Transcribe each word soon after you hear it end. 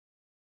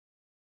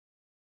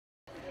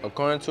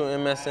According to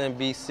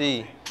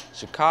MSNBC,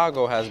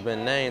 Chicago has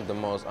been named the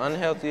most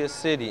unhealthiest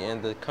city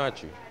in the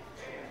country.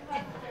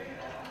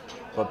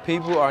 But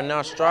people are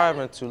now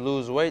striving to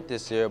lose weight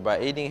this year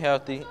by eating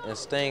healthy and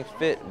staying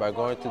fit by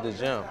going to the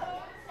gym.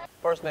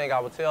 First thing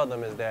I would tell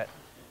them is that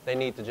they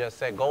need to just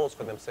set goals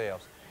for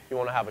themselves. You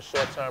want to have a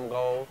short-term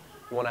goal,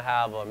 you want to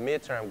have a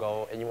mid-term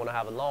goal, and you want to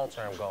have a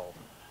long-term goal.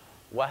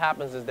 What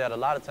happens is that a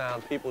lot of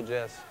times people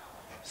just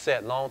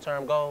set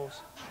long-term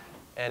goals,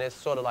 and it's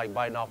sort of like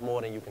biting off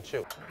more than you can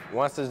chew.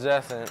 One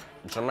suggestion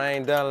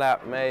Jermaine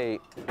Dunlap made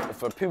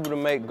for people to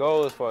make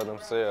goals for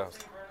themselves.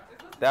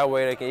 That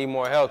way they can eat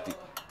more healthy.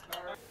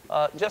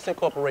 Just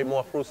incorporate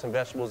more fruits and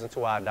vegetables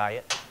into our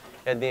diet,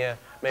 and then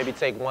maybe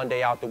take one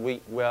day out the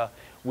week where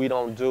we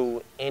don't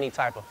do any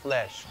type of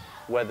flesh,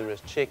 whether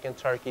it's chicken,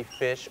 turkey,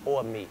 fish,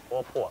 or meat,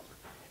 or pork.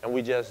 And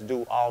we just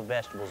do all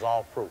vegetables,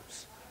 all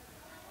fruits.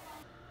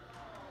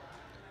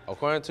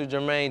 According to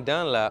Jermaine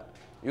Dunlap,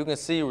 you can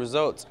see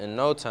results in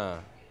no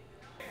time.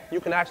 You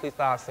can actually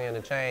start seeing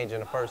the change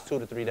in the first 2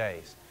 to 3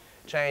 days.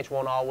 Change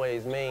won't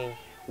always mean,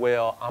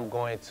 well, I'm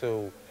going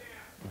to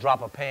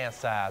drop a pant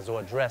size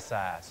or a dress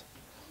size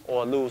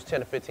or lose 10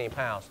 to 15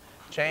 pounds.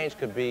 Change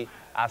could be,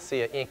 I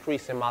see an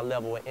increase in my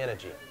level of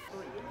energy.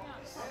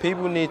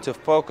 People need to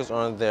focus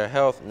on their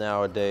health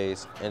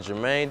nowadays, and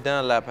Jermaine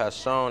Dunlap has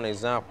shown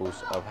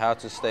examples of how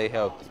to stay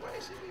healthy.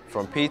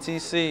 From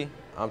PTC,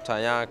 I'm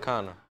Tyan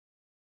Connor.